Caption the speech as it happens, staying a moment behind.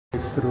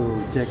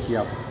through Jack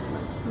Yap.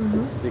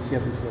 Jack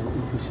Yap is an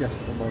enthusiast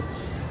about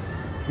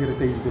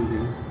heritage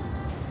building.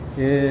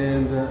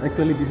 And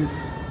actually this is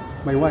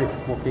my wife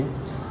walking.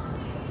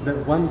 That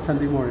one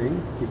Sunday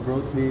morning, he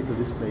brought me to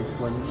this place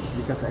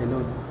because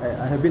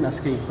I have been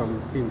asking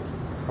from him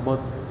about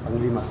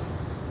Panglima.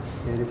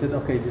 And he said,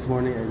 okay, this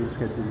morning I will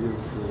schedule you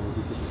to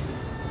visit.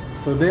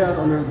 So they are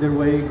on their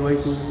way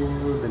going to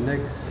the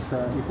next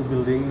Eco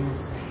building.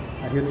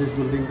 I hear this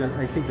building that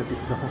I think that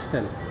is the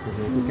hostel,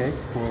 okay,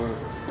 for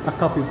a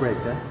coffee break.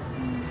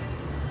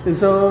 And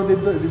so they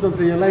don't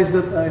realize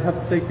that I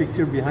have to take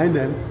picture behind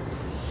them.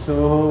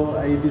 So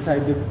I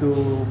decided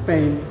to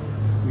paint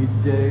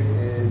with Jake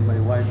and my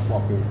wife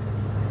walking.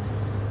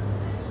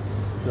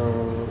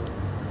 So,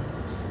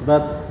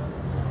 but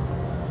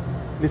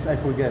at least I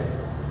forget.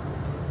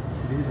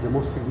 This is the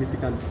most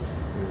significant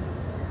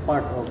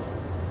part of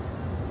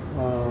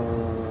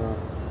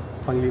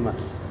Panglima.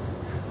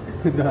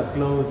 The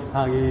clothes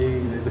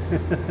hanging.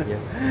 Yeah.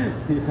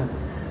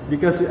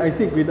 Because I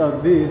think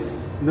without this,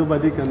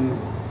 nobody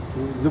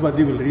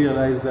will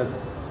realize that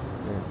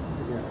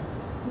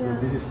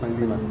this is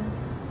Panglima.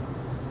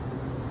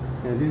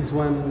 And this is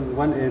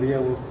one area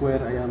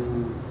where I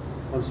am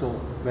also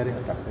very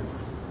attracted.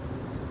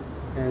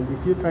 And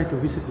if you try to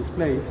visit this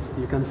place,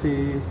 you can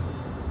see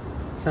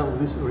some of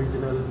this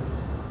original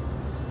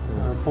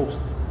post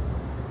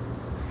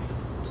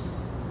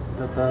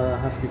that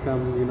has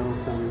become,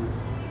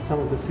 some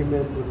of the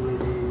cement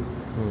already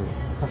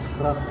has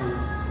cracked.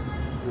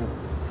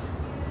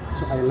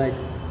 So I like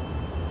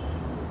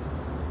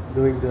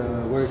doing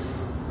the work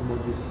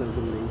about this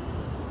building.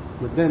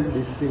 But then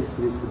these things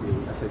needs to be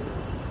assessed.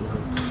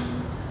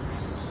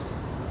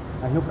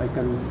 I hope I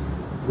can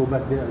go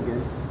back there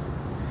again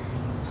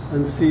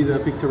and see the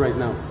picture right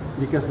now,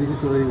 because this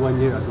is already 1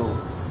 year ago.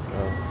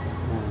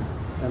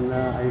 And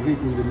I read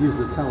in the news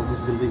that some of this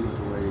building is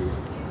already,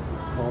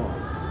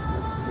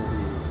 that's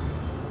very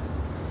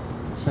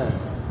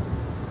sad.